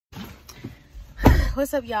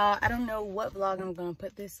What's up, y'all? I don't know what vlog I'm gonna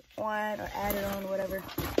put this on or add it on or whatever.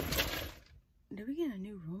 Did we get a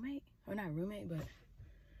new roommate? Or not roommate, but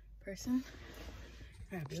person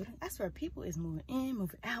in our building. I swear people is moving in,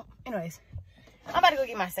 moving out. Anyways, I'm about to go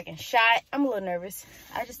get my second shot. I'm a little nervous.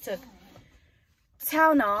 I just took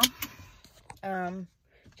Tylenol,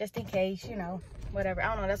 just in case, you know, whatever.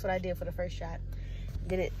 I don't know. That's what I did for the first shot.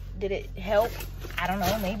 Did it help? I don't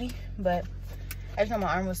know, maybe, but I just know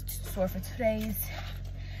my arm was sore for 2 days.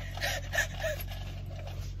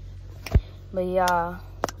 But yeah,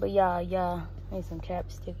 need some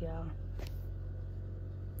chapstick, y'all.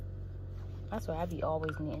 That's why I be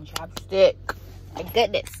always needing chapstick. My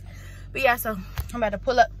goodness. But yeah, so I'm about to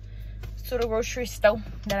pull up to the grocery store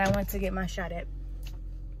that I went to get my shot at.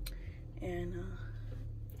 And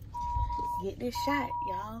get this shot,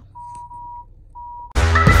 y'all.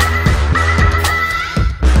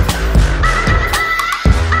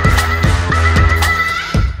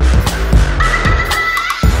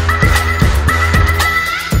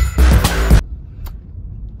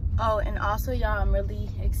 Oh, and also, y'all, I'm really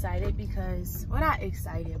excited because, well, not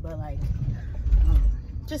excited, but like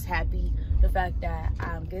just happy the fact that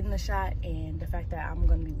I'm getting the shot and the fact that I'm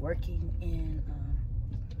gonna be working in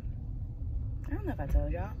I don't know if I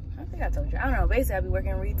told y'all. I think I told you. I don't know. Basically, I'll be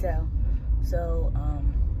working retail. So,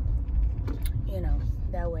 you know,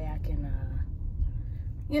 that way I can,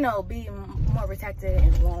 you know, be more protected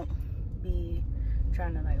and won't be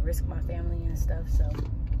trying to, like, risk my family and stuff. So,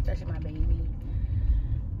 especially my baby.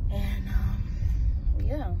 And,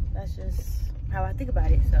 yeah, that's just how I think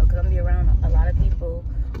about it. So, because I'm going to be around a lot of people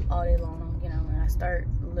all day long, you know, and I start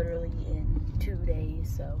literally in 2 days.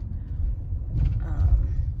 So,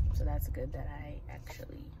 so that's good that I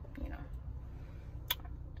actually, you know,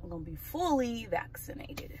 I'm gonna be fully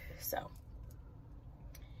vaccinated. So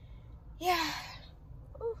yeah.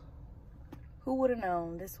 Ooh. Who would have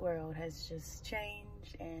known this world has just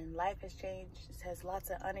changed and life has changed. It has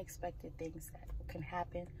lots of unexpected things that can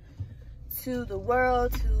happen to the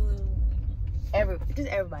world, to just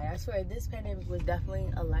everybody. I swear this pandemic was definitely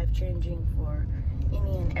a life-changing for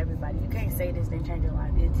any and everybody. You can't say this didn't change your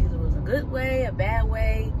life. It either was a good way, a bad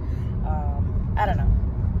way. I don't know.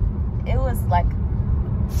 It was like,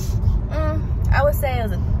 I would say it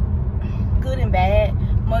was a good and bad.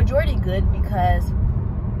 Majority good because,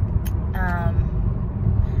 I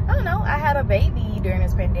don't know, I had a baby during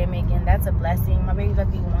this pandemic and that's a blessing. My baby's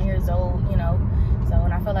about to be 1 year old, you know. So,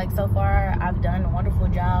 and I feel like so far I've done a wonderful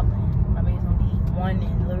job. My baby's gonna be 1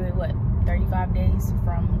 in literally, what, 35 days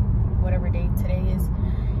from whatever day today is.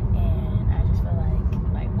 And I just feel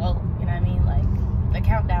like, whoa, you know what I mean? Like, the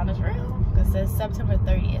countdown is real. It says September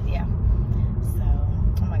 30th, yeah. So,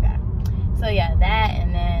 oh my God. So yeah, that,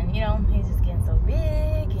 and then, you know, he's just getting so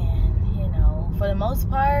big, and, you know, for the most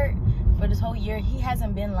part, for this whole year, he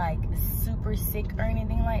hasn't been like super sick or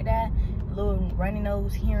anything like that. A little runny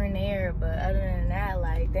nose here and there, but other than that,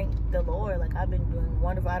 like, thank the Lord, like, I've been doing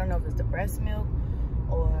wonderful. I don't know if it's the breast milk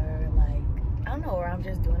or like, I don't know, or I'm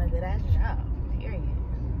just doing a good ass job, period.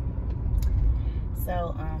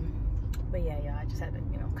 So, but yeah, y'all, I just had to,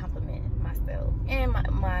 you know, compliment myself and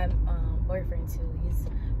my boyfriend too. He's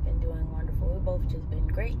been doing wonderful. We've both just been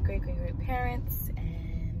great parents.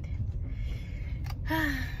 And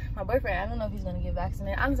my boyfriend, I don't know if he's gonna get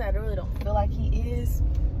vaccinated. Honestly, I really don't feel like he is.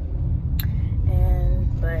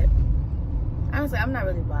 But honestly, I'm not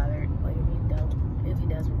really bothered. Like if he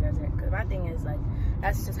does or doesn't. Because my thing is, like,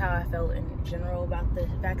 that's just how I felt in general about the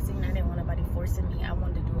vaccine. I didn't want nobody forcing me. I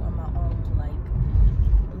wanted to do it on my own to, like,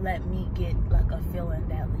 let me get like a feeling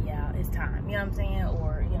that, yeah, it's time, you know what I'm saying,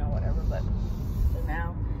 or, you know, whatever. But so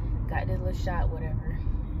now got this little shot, whatever.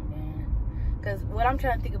 And then, because what I'm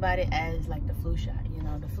trying to think about it as like the flu shot, you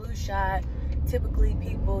know, the flu shot, typically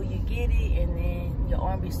people, you get it and then your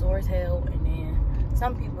arm be sore as hell, and then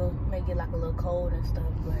some people may get like a little cold and stuff.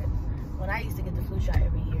 But when I used to get the flu shot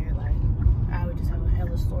every year, like, I would just have a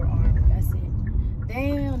hella sore arm. That's it.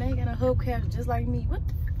 Damn, they got a hubcap just like me. What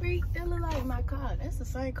the freak? That look like my car. That's the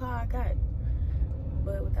same car I got,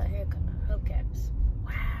 but without hubcaps.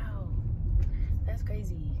 Wow, that's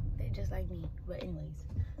crazy. They just like me. But anyways,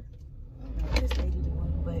 I don't know what this lady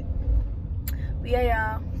doing, but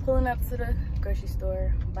yeah, y'all, pulling up to the grocery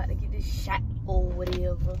store. I'm about to get this shot or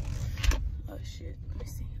whatever. Oh shit, let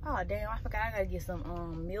me see. Oh damn, I forgot I gotta get some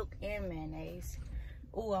milk and mayonnaise.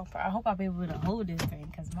 Oh, I hope I'll be able to hold this thing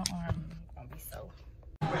because my arm is gonna be so.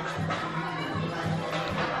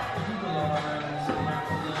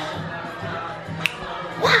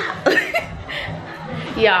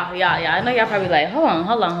 Y'all, I know y'all probably like, hold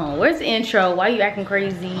on. Where's the intro? Why you acting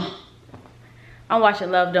crazy? I'm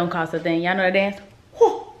watching Love Don't Cost a Thing. Y'all know that dance?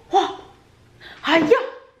 Hiya!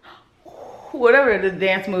 Whatever the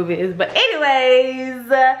dance move is. But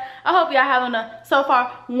anyways, I hope y'all having a so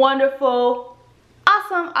far wonderful,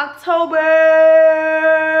 awesome October.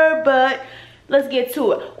 But let's get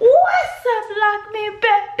to it. What's up,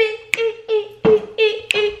 Locmebaby?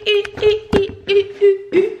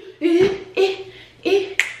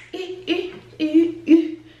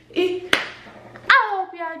 I hope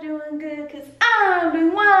y'all doing good, because I'm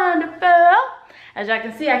doing wonderful. As y'all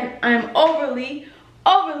can see, I'm overly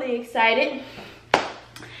excited.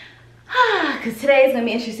 Because today is going to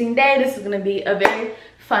be an interesting day. This is going to be a very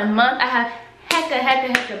fun month. I have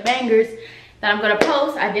hecka bangers that I'm going to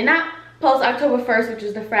post. I did not post October 1st, which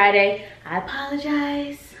is the Friday. I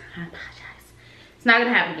apologize. It's not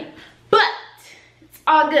going to happen again. But it's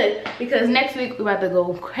all good, because next week we're about to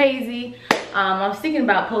go crazy. I was thinking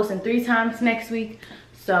about posting 3 times next week.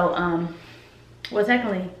 So, well,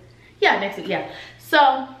 technically, yeah, next week, yeah.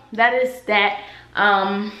 So, that is that.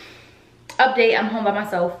 Update, I'm home by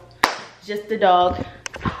myself. Just the dog.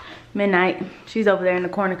 Midnight. She's over there in the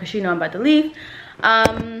corner because she know I'm about to leave.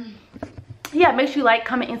 Yeah, make sure you like,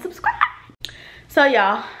 comment, and subscribe. So,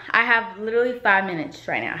 y'all, I have literally 5 minutes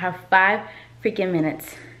right now. I have 5 freaking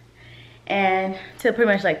minutes. And to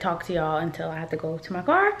pretty much, like, talk to y'all until I have to go to my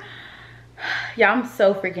car. Y'all, I'm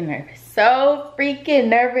so freaking nervous. So freaking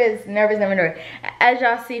nervous. Nervous. As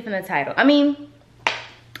y'all see from the title. I mean,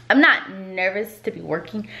 I'm not nervous to be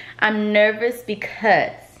working. I'm nervous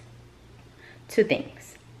because 2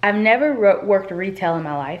 things. I've never worked retail in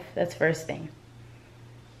my life. That's first thing.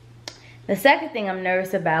 The second thing I'm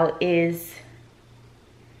nervous about is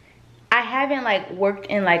I haven't like worked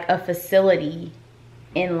in like a facility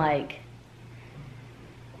in like,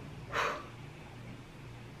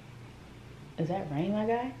 is that rain, my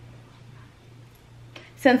guy?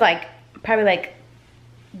 Since like probably like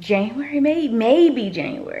January, maybe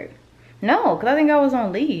January. No, because I think I was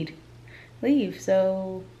on leave.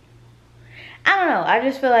 So I don't know. I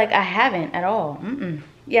just feel like I haven't at all.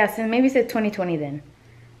 Yeah, so maybe say 2020 then.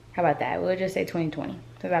 How about that? We'll just say 2020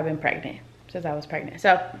 since I've been pregnant. Since I was pregnant.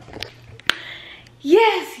 So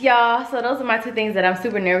yes, y'all. So those are my 2 things that I'm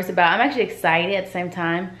super nervous about. I'm actually excited at the same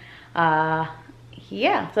time.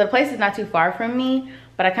 Yeah, so the place is not too far from me,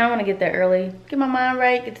 but I kind of want to get there early, get my mind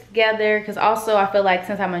right, get together, because also I feel like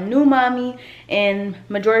since I'm a new mommy and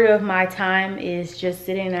majority of my time is just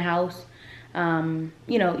sitting in the house,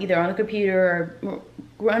 you know, either on the computer or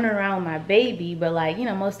running around with my baby, but like, you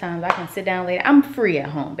know, most times I can sit down later. I'm free at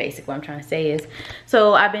home, basically what I'm trying to say is.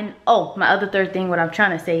 So I've been, my other third thing, what I'm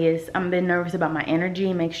trying to say is I've been nervous about my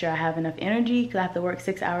energy, make sure I have enough energy, because I have to work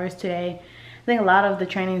 6 hours today. I think a lot of the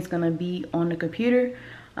training is going to be on the computer.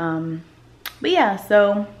 But yeah,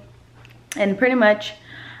 so, and pretty much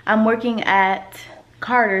I'm working at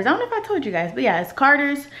Carter's. I don't know if I told you guys, but yeah, it's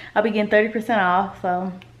Carter's. I'll be getting 30% off,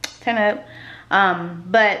 so turn up.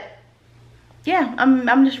 But yeah,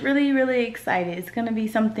 I'm just really excited. It's going to be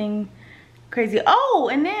something crazy.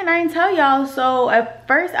 Oh, and then I didn't tell y'all. So at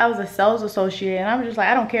first I was a sales associate, and I was just like,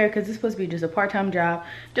 I don't care, because it's supposed to be just a part-time job,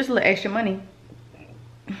 just a little extra money.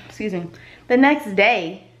 Excuse me. The next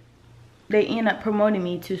day, they end up promoting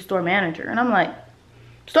me to store manager. And I'm like,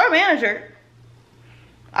 store manager?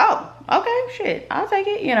 Oh, okay, shit, I'll take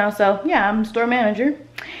it, you know. So yeah, I'm store manager.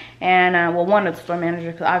 And well, one of the store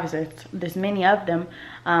managers, because obviously there's many of them.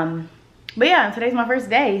 But yeah, today's my first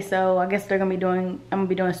day. So I guess I'm gonna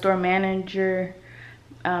be doing store manager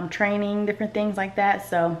training, different things like that.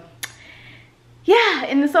 So yeah,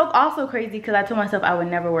 and it's so also crazy because I told myself I would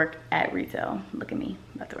never work at retail. Look at me,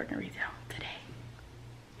 about to work in retail today.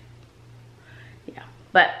 Yeah,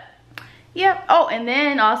 but yeah. Oh, and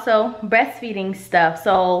then also breastfeeding stuff.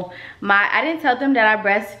 So I didn't tell them that I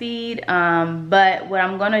breastfeed, but what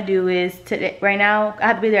I'm gonna do is today, right now, I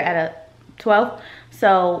have to be there at 12.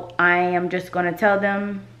 So I am just gonna tell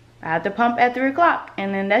them I have to pump at 3 o'clock,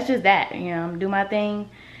 and then that's just that. You know, do my thing.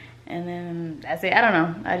 And then that's it. I don't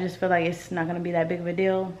know. I just feel like it's not going to be that big of a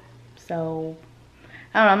deal. So,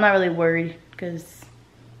 I don't know. I'm not really worried. Because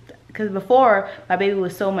before, my baby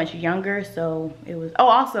was so much younger. So, it was... Oh,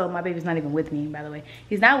 also, my baby's not even with me, by the way.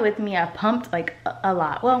 He's not with me. I pumped, like, a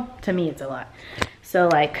lot. Well, to me, it's a lot. So,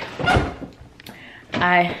 like,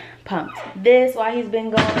 I pumped this while he's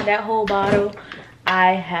been gone. That whole bottle.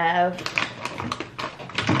 I have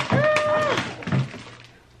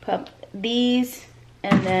pumped these.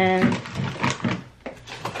 And then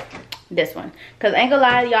this one, because I ain't gonna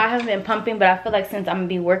lie, y'all, I haven't been pumping, but I feel like since I'm gonna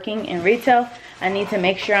be working in retail, I need to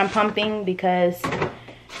make sure I'm pumping, because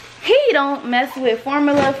he don't mess with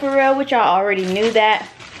formula for real, which y'all already knew that.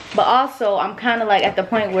 But also I'm kind of like at the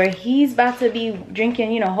point where he's about to be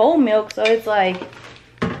drinking, you know, whole milk, so it's like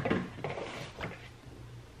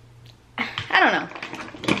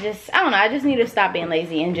just, I don't know, I just need to stop being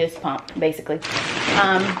lazy and just pump, basically.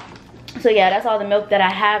 So yeah, that's all the milk that I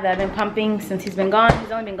have that I've been pumping since he's been gone.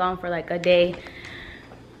 He's only been gone for like a day.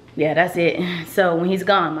 Yeah, that's it. So when he's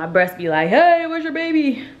gone, my breast be like, hey, where's your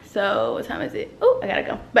baby? So what time is it? Oh, I gotta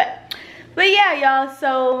go. But yeah, y'all,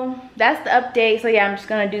 so that's the update. So yeah, I'm just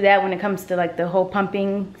gonna do that when it comes to like the whole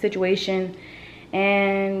pumping situation.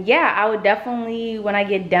 And yeah, I would definitely, when I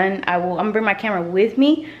get done, I'm gonna bring my camera with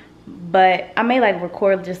me, but I may like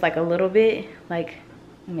record just like a little bit, like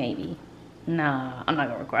maybe. Nah, I'm not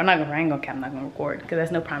gonna record. I ain't gonna cap, I'm not gonna record because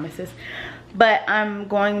there's no promises. But I'm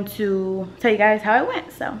going to tell you guys how it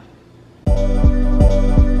went, so.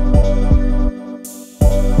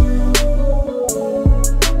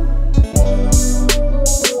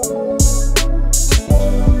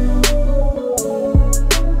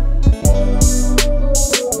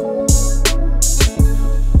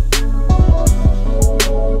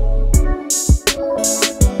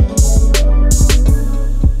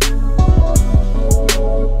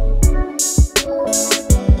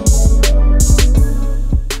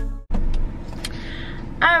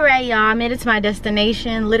 Y'all, I made it to my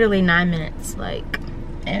destination, literally 9 minutes, like,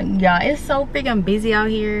 and y'all, it's so freaking busy out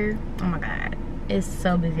here. Oh my god, it's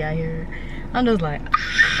so busy out here. I'm just like,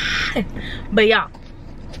 ah. But y'all,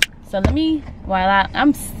 so let me,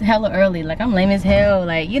 I'm hella early, like I'm lame as hell,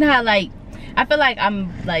 like, you know how like I feel like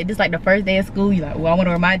I'm like, this like the first day of school, you like, well, I want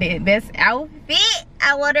to wear my best outfit,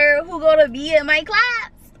 I wonder who gonna be in my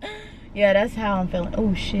class. Yeah, that's how I'm feeling.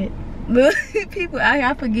 Oh shit. Look, people,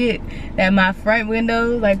 I forget that my front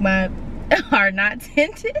windows, like are not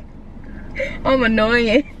tinted. I'm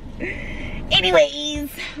annoying. Anyways,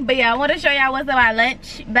 but yeah, I want to show y'all what's in my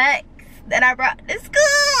lunch bags that I brought to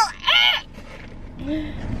school.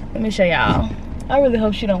 Let me show y'all. I really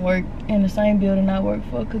hope she don't work in the same building I work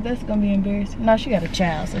for, because that's gonna be embarrassing. No, she got a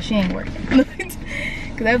child, so she ain't working. Because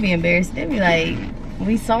that'd be embarrassing. They'd be like,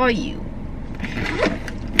 we saw you.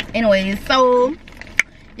 Anyways, so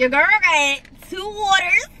your girl got 2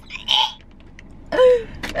 waters.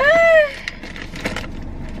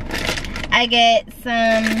 I get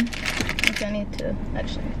some, which I need to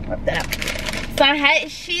actually rub that out. Some hot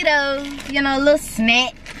Cheetos, you know, a little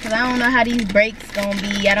snack, because I don't know how these breaks gonna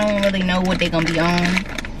be. I don't really know what they're gonna be on.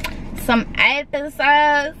 Some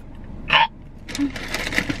applesauce.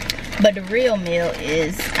 But the real meal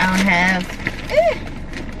is I'll have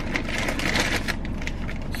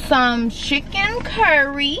some chicken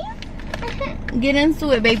curry. Get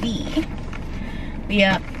into it, baby.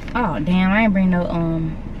 Yep. Oh damn, I ain't bring no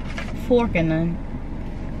fork and none.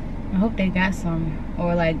 I hope they got some,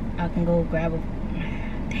 or like I can go grab a.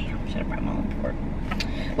 Damn, should have brought my own fork.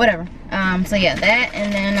 Whatever. So yeah, that,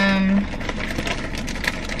 and then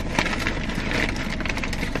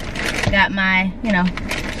got my, you know,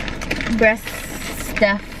 breast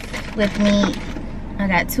stuff with me. I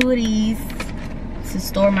got 2 of these to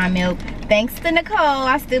store my milk. Thanks to Nicole,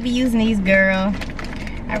 I still be using these, girl.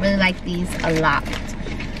 I really like these a lot.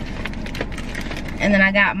 And then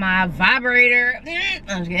I got my vibrator.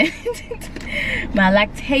 I'm just kidding. My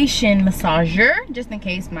lactation massager, just in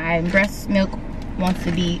case my breast milk wants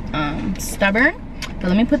to be stubborn. But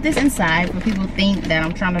let me put this inside for people think that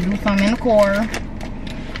I'm trying to do something in the core.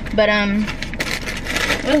 But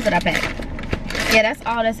what else did I pack? Yeah, that's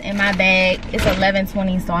all that's in my bag. It's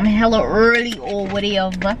 11:20, so I'm hella early or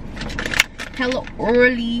whatever. Hella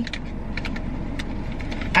early.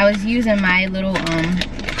 I was using my little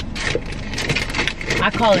I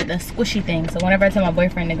call it the squishy thing. So whenever I tell my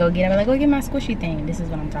boyfriend to go get it, I'm like, go get my squishy thing. This is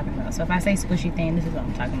what I'm talking about. So if I say squishy thing, this is what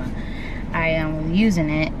I'm talking about. I am using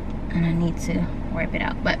it and I need to wipe it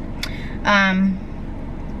out. But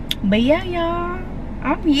yeah, y'all,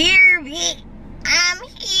 I'm here, bitch. I'm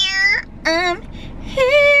here. I'm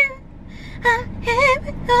here. I'm here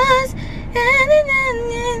because I'm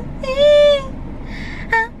here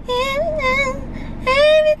with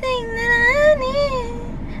everything that I need.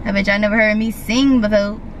 I bet y'all never heard me sing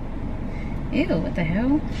before. Ew, what the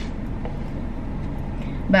hell?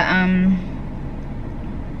 But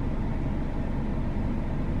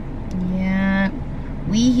yeah,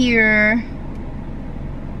 we here.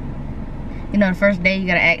 You know, the first day you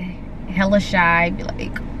gotta act hella shy, be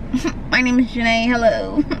like, my name is Janae,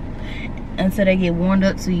 hello. Until they get warmed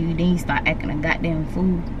up to you, then you start acting a goddamn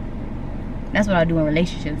fool. That's what I do in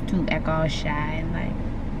relationships too, act all shy and like,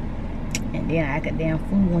 and then I act a damn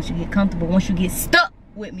fool once you get comfortable, once you get stuck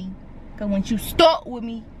with me. Cause once you stuck with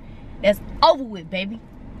me, that's over with, baby.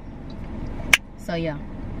 So yeah,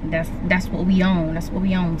 that's what we on. That's what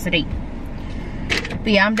we on today. But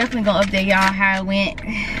yeah, I'm definitely gonna update y'all how it went.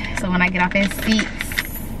 So when I get off that seat.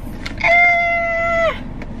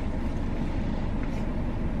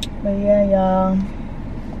 y'all.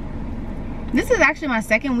 This is actually my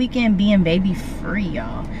second weekend being baby free,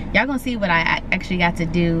 y'all. Y'all gonna see what I actually got to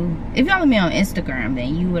do. If y'all with me on Instagram,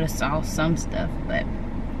 then you would have saw some stuff, but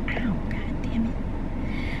ow, god damn it.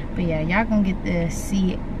 But yeah, y'all gonna get to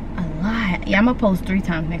see a lot. Yeah, I'm gonna post 3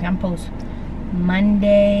 times next. I'm gonna post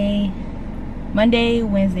Monday,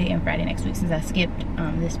 Wednesday, and Friday next week, since I skipped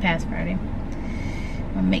this past Friday.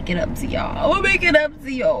 I'm gonna make it up to y'all. I'm gonna make it up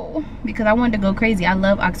to y'all because I wanted to go crazy. I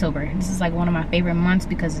love October. This is like one of my favorite months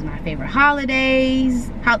because it's my favorite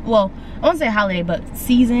holidays. Well, I won't say holiday, but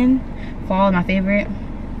season. Fall is my favorite.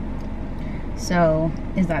 So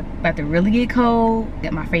it's like about to really get cold.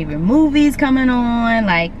 Got my favorite movies coming on.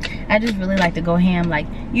 Like, I just really like to go ham. Like,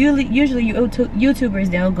 usually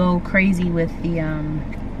YouTubers, they'll go crazy with the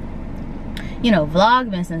you know,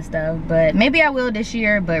 Vlogmas and stuff. But maybe I will this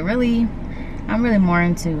year. But really, I'm really more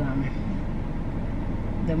into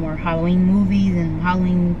the more Halloween movies and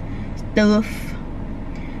Halloween stuff.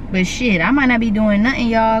 But shit, I might not be doing nothing,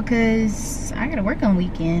 y'all, cause I gotta work on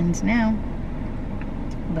weekends now.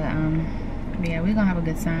 But yeah, we're gonna have a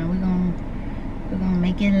good time. We're gonna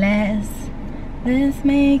make it last. Let's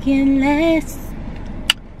make it last.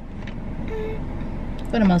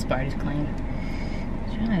 For the most part, it's clean.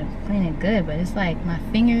 I'm trying to clean it good, but it's like my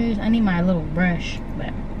fingers. I need my little brush,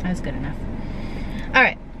 but that's good enough. All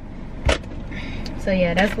right, so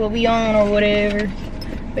yeah, that's what we on or whatever.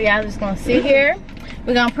 But y'all just gonna sit here.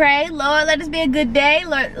 We're gonna pray. Lord, let this be a good day.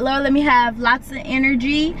 Lord, let me have lots of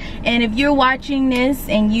energy. And if you're watching this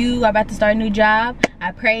and you are about to start a new job,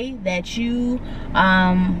 I pray that you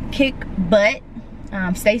kick butt.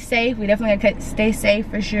 Stay safe. We definitely gotta stay safe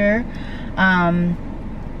for sure.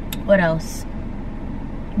 What else?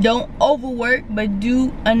 Don't overwork, but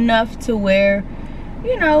do enough to where,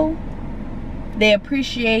 you know, they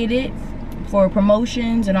appreciate it for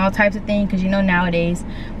promotions and all types of things. Because you know, nowadays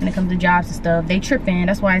when it comes to jobs and stuff, they tripping.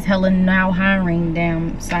 That's why it's hella now hiring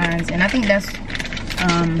damn signs. And I think that's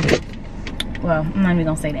well, I'm not even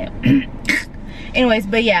gonna say that. Anyways,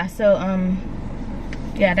 but yeah, so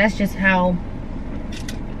yeah, that's just how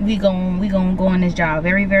we gonna go on this job.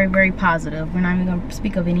 Very, very, very positive. We're not even gonna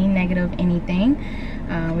speak of any negative anything.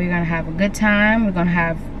 We're gonna have a good time. We're gonna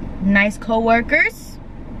have nice co-workers.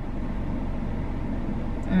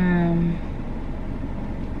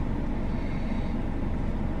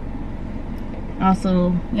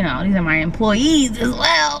 Also, you know, these are my employees as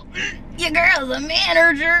well. Your girl's a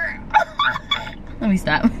manager. Let me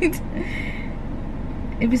stop.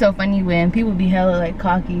 It'd be so funny when people be hella like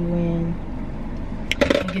cocky when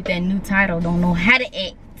you get that new title, don't know how to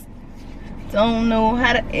act. Don't know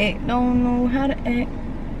how to act. Don't know how to act.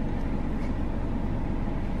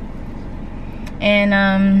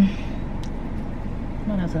 And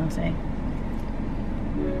what else was I gonna say?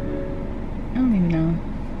 I don't even know.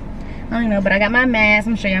 I don't know, but I got my mask.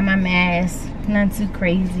 I'm gonna show y'all my mask. Not too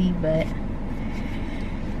crazy, but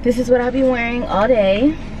this is what I'll be wearing all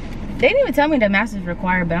day. They didn't even tell me the mask is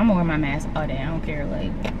required, but I'm gonna wear my mask all day. I don't care.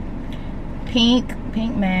 Like, pink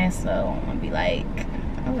mask. So I'm gonna be like,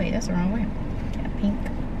 oh wait, that's the wrong way. Yeah, pink.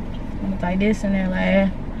 I'm gonna tie this in there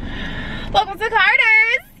like, welcome to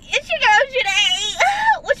Carter's. It's your girl today.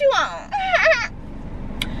 What you want?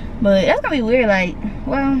 But that's gonna be weird. Like,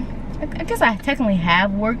 well, I guess I technically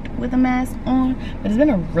have worked with a mask on, but it's been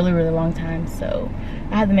a really, really long time, so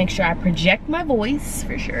I have to make sure I project my voice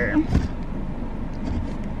for sure.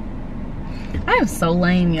 I am so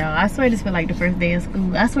lame, y'all. I swear this feel like the first day of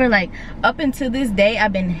school. I swear, like, up until this day,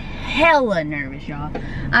 I've been hella nervous, y'all.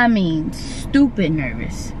 I mean, stupid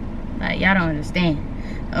nervous. Like, y'all don't understand.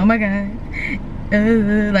 Oh my God.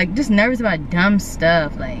 Like, just nervous about dumb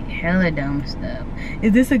stuff. Like, hella dumb stuff.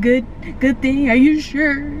 Is this a good thing? Are you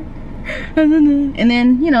sure? And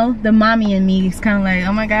then, you know, the mommy in me is kind of like,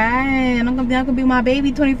 oh my God, I'm not gonna be my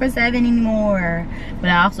baby 24/7 anymore. But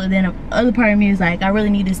I also, then the other part of me is like, I really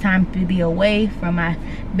need this time to be away from my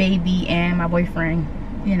baby and my boyfriend,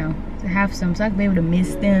 you know, to have some, so I can be able to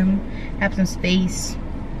miss them, have some space.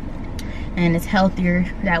 And it's healthier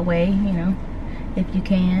that way, you know, if you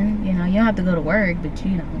can. You know, you don't have to go to work, but,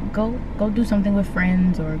 you know, go do something with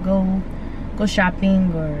friends, or go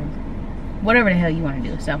shopping, or whatever the hell you want to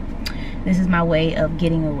do. So this is my way of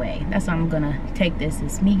getting away. That's how I'm gonna take this.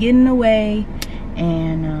 It's me getting away.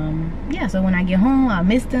 And yeah, so when I get home, I'll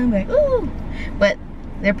miss them, like, ooh. But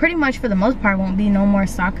there pretty much, for the most part, won't be no more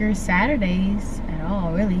soccer Saturdays at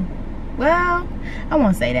all, really. Well, I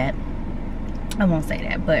won't say that. I won't say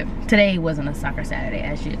that, but today wasn't a soccer Saturday,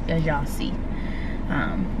 as y'all see.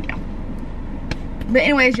 Yeah. But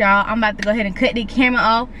anyways, y'all, I'm about to go ahead and cut the camera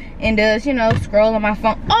off and just, you know, scroll on my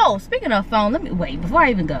phone. Oh, speaking of phone, let me wait before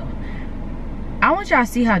I even go. I I want y'all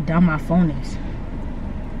to see how dumb my phone is.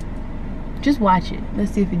 Just watch it.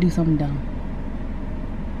 Let's see if it do something dumb.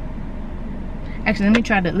 Actually,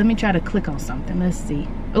 let me try to click on something. Let's see.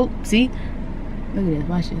 Oh, see? Look at this.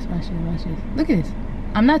 Watch this. Watch this. Watch this. Look at this.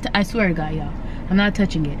 I swear to God, y'all. I'm not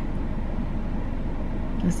touching it.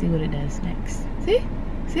 Let's see what it does next. See?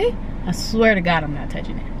 See? I swear to God, I'm not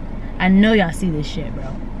touching it. I know y'all see this shit,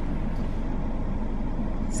 bro.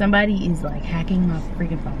 Somebody is like hacking my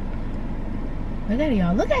freaking phone. Look at it,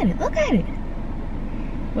 y'all. Look at it. Look at it.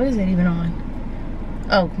 What is it even on?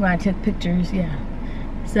 Oh, when I took pictures, yeah.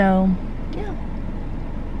 So, yeah.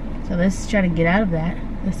 So let's try to get out of that.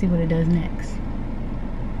 Let's see what it does next.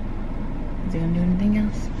 Is it gonna do anything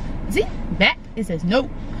else? See? Back. It says no.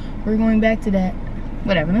 We're going back to that.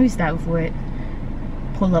 Whatever. Let me stop before it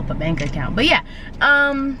pull up a bank account. But yeah,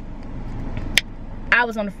 I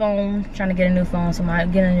was on the phone trying to get a new phone, so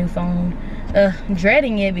I'm getting a new phone.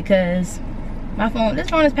 Dreading it because this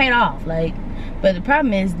phone is paid off. Like, but the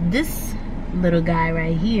problem is this little guy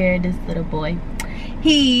right here, this little boy,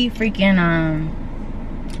 he freaking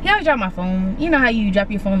he always drop my phone. You know how you drop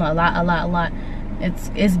your phone a lot.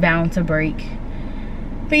 It's bound to break.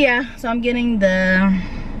 But yeah, so I'm getting the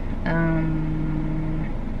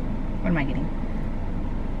what am I getting?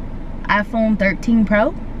 iPhone 13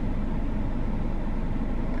 Pro,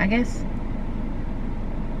 I guess.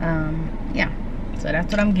 Yeah, so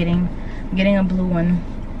that's what I'm getting. I'm getting a blue one.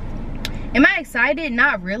 Am I excited?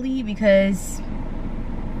 Not really, because,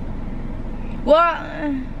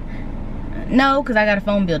 well, no, because I got a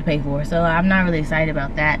phone bill to pay for, so I'm not really excited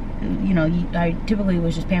about that. You know, I typically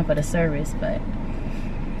was just paying for the service, but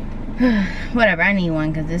whatever. I need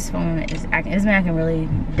one because this phone is acting really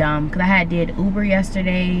dumb. Because I did Uber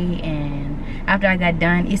yesterday, and after I got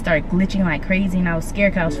done, it started glitching like crazy, and I was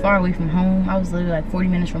scared because I was far away from home. I was literally like 40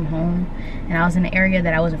 minutes from home, and I was in an area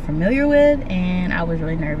that I wasn't familiar with, and I was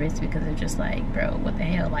really nervous because it's just like, bro, what the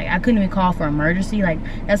hell? Like, I couldn't even call for emergency. Like,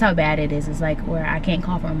 that's how bad it is. It's like where I can't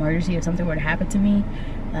call for emergency if something were to happen to me.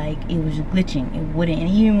 Like, it was just glitching. It wouldn't. And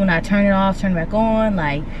even when I turned it off, turned it back on,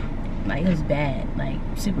 like it was bad, like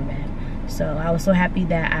super bad. So I was so happy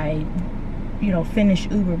that I, you know, finished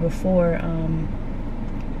Uber before,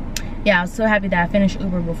 yeah, I was so happy that I finished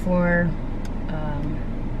Uber before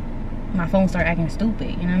my phone started acting stupid,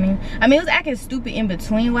 you know what I mean? I mean, it was acting stupid in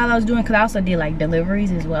between while I was doing, because I also did like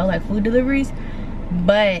deliveries as well, like food deliveries,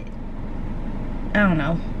 but I don't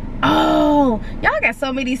know. Oh, y'all got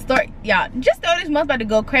so many stories. Y'all, just know this month's about to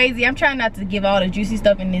go crazy. I'm trying not to give all the juicy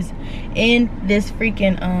stuff in this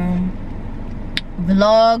freaking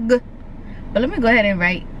vlog. But let me go ahead and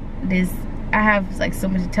write this. I have like so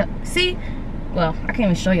much to tell. See? Well, I can't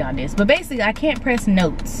even show y'all this. But basically, I can't press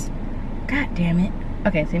notes. God damn it.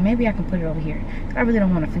 Okay, so maybe I can put it over here. I really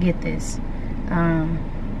don't want to forget this.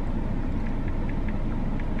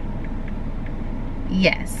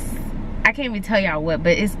 Yes. I can't even tell y'all what,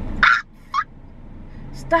 but it's... Ah!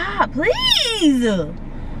 Stop, please!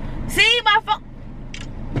 See, my phone...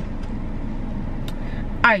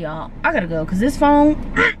 Alright, y'all. I gotta go, because this phone...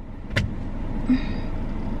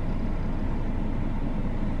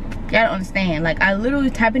 Y'all don't understand. Like, I literally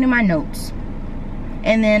typing in my notes,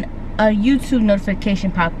 and then a YouTube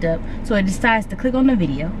notification popped up, so it decides to click on the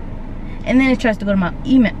video, and then it tries to go to my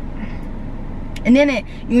email, and then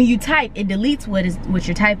when you type, it deletes what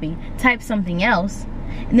you're typing, type something else,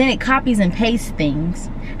 and then it copies and pastes things.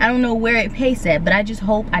 I don't know where it pastes at, but I just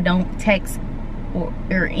hope I don't text or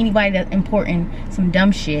anybody that's important some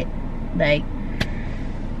dumb shit like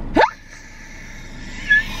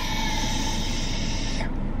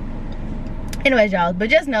anyways, y'all, but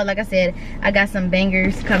just know, like I said, I got some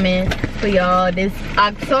bangers coming for y'all this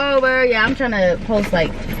October. Yeah, I'm trying to post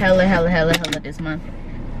like hella this month.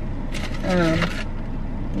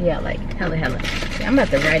 Yeah, like hella. Yeah, I'm about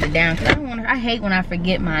to write it down because I hate when I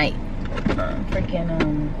forget my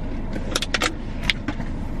freaking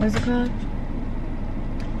what's it called?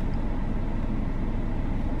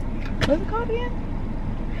 What's it called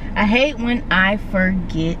again? I hate when I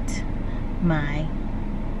forget my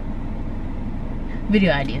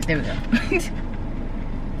video ideas. There we go.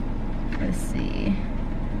 Let's see.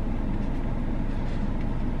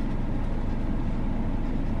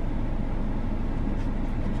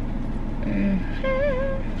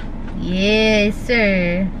 Yes,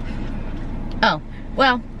 sir. Oh,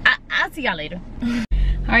 well, I'll see y'all later.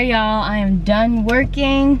 Alright, y'all, I am done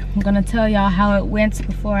working. I'm gonna tell y'all how it went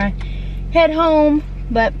before I head home.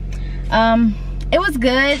 But it was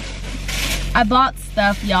good. I bought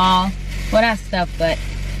stuff, y'all. Well, not stuff, but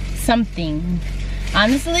something.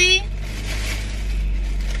 Honestly,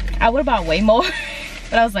 I would have bought way more.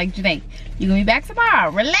 But I was like, Janae, you're gonna be back tomorrow.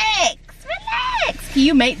 Relax. Can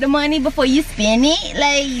you make the money before you spend it?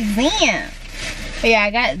 Like, damn. But yeah,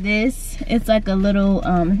 I got this. It's like a little,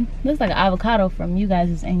 looks like an avocado from you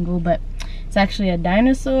guys' angle, but it's actually a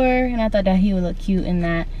dinosaur, and I thought that he would look cute in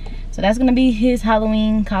that. So that's gonna be his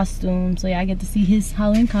Halloween costume. So yeah, I get to see his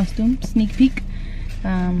Halloween costume, sneak peek.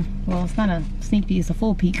 Well, it's not a sneak peek, it's a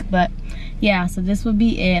full peek, but yeah, so this would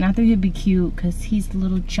be it. And I thought he'd be cute because he's a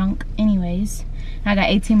little chunk anyways. I got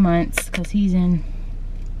 18 months because he's in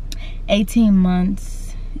 18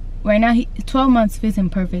 months. Right now, 12 months fits him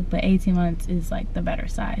perfect, but 18 months is like the better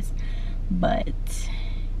size. But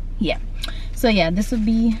yeah, so yeah, this would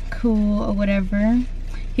be cool or whatever.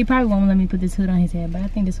 He probably won't let me put this hood on his head, but I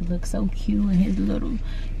think this would look so cute in his little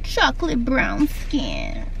chocolate brown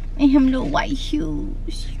skin and him little white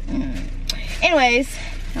shoes. Anyways,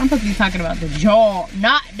 I'm supposed to be talking about the jaw,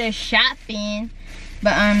 not the shopping.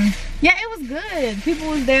 But yeah, it was good. People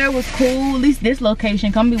was there, it was cool. At least this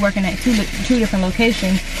location. I'm be working at two different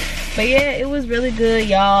locations. But yeah, it was really good,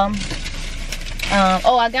 y'all.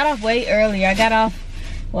 Oh, I got off way earlier. I got off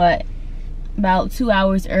what, about 2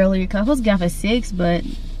 hours earlier, because I was supposed to get off at 6, but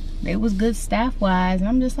it was good staff wise. And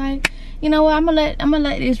I'm just like, you know what, I'm gonna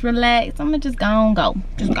let this relax. I'm gonna just go home.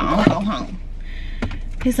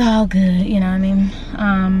 It's all good, you know what I mean?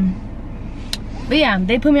 But yeah,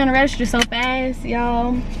 they put me on the register so fast, y'all,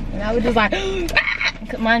 and I was just like,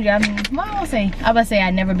 mind you, I mean, well, I was about to say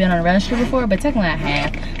I'd never been on a register before, but technically I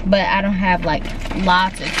have, but I don't have like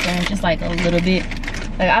lots of experience, just like a little bit.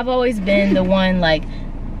 Like, I've always been the one, like,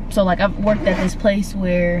 so like I've worked at this place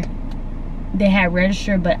where they had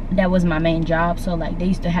register, but that was my main job. So like they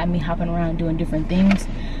used to have me hopping around doing different things,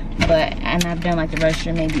 and I've done like the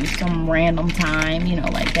register maybe some random time, you know,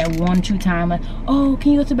 like that 1-2 time, like, oh,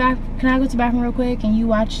 can I go to the bathroom real quick, and you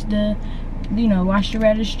watch the, you know, watch the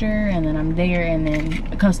register, and then I'm there, and then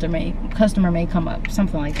a customer may come up,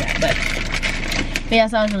 something like that. But yeah,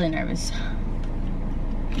 so I was really nervous,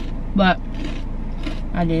 but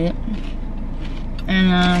I did it.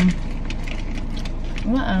 And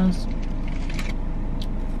what else?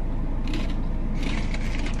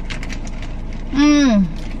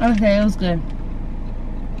 Okay, it was good.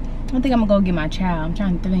 I think I'm gonna go get my child. I'm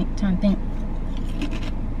trying to think.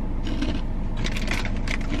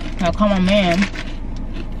 I'll call my man.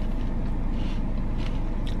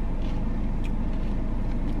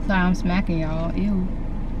 Sorry, I'm smacking y'all. Ew.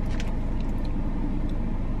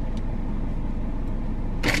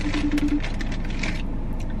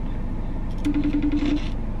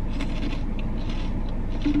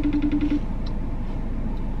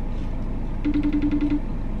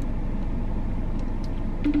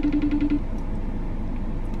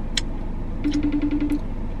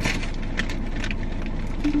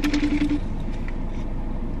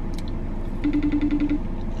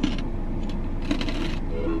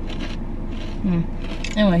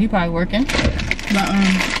 Anyway, he probably working. But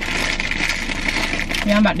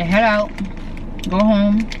yeah, I'm about to head out, go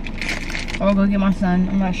home, or go get my son.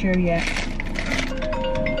 I'm not sure yet.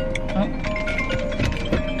 Oh.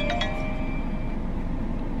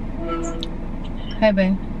 Hey,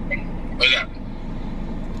 babe. What's up?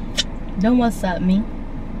 Don't what's up me.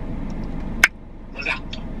 What's up?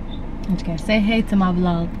 Okay, say hey to my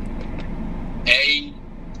vlog. Hey.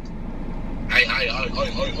 Hi.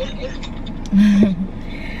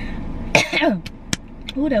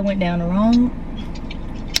 Ooh, that went down the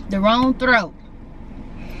wrong throat.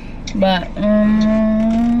 But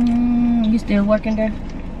you still working there?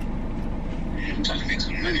 I'm trying to make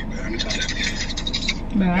some money, bro. I'm trying to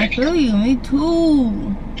get. Bro, I feel you. Me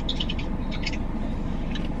too.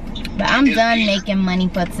 But I'm done making money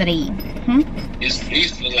for today.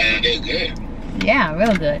 These look like they're good. Yeah,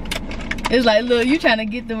 real good. It's like, look, you trying to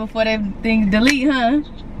get them before they things delete, huh?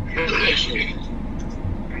 Yeah, shit.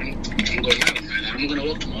 I'm going out, man. I'm gonna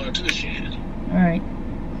work tomorrow too, shit. Alright.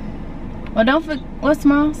 Well, don't forget, what's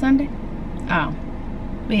tomorrow? Sunday? Oh.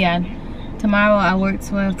 But yeah, tomorrow I work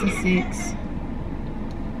 12 to 6.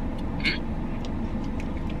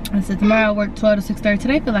 I said tomorrow I work 12 to 6:30.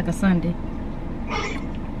 Today feel like a Sunday.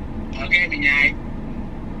 Okay, Minyai.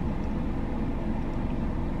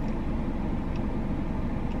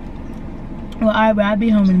 Well, alright, but I'll be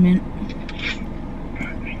home in a minute.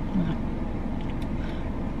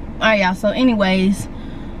 Alright, y'all. So anyways,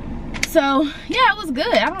 so yeah, it was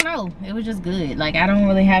good. I don't know, it was just good. Like, I don't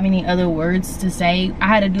really have any other words to say. I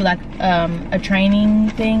had to do like a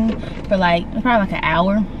training thing for like probably like an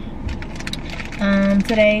hour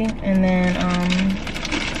today, and then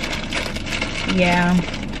yeah,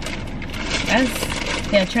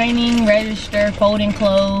 training, register, folding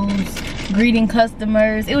clothes, greeting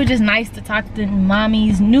customers. It was just nice to talk to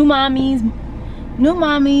mommies, new mommies,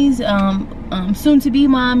 soon to be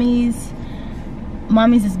mommies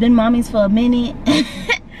that's been mommies for a minute.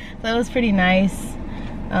 So it was pretty nice.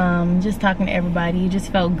 Just talking to everybody. It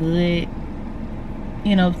just felt good,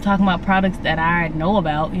 you know, talking about products that I know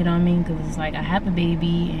about, you know what I mean, because it's like I have a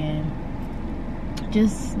baby and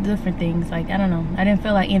just different things. Like, I don't know, I didn't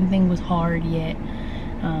feel like anything was hard yet.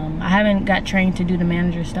 I haven't got trained to do the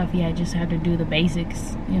manager stuff yet. I just had to do the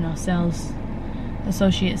basics, you know, sales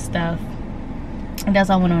associate stuff. And that's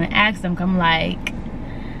why I went on and asked them. I'm like,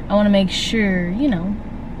 I want to make sure, you know,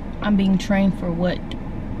 I'm being trained for what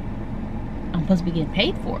I'm supposed to be getting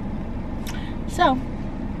paid for. So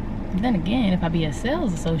then again, if I be a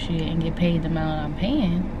sales associate and get paid the amount I'm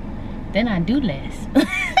paying, then I do less.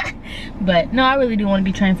 But no, I really do want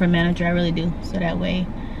to be trained for a manager. I really do. So that way,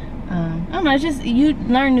 I don't know, it's just, you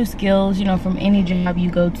learn new skills, you know, from any job you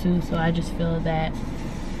go to. So I just feel that,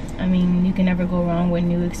 I mean, you can never go wrong with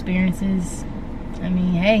new experiences. I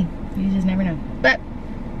mean, hey, you just never know. But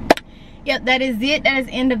yep, that is it. That is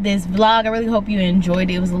the end of this vlog. I really hope you enjoyed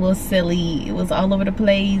it. It was a little silly. It was all over the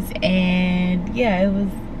place. And yeah,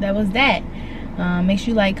 that was that. Make sure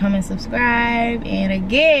you like, comment, subscribe. And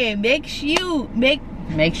again, make sure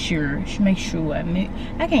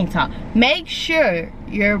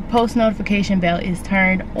your post notification bell is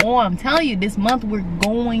turned on. I'm telling you, this month we're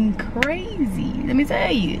going crazy. Let me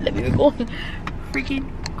tell you, we're going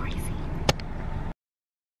freaking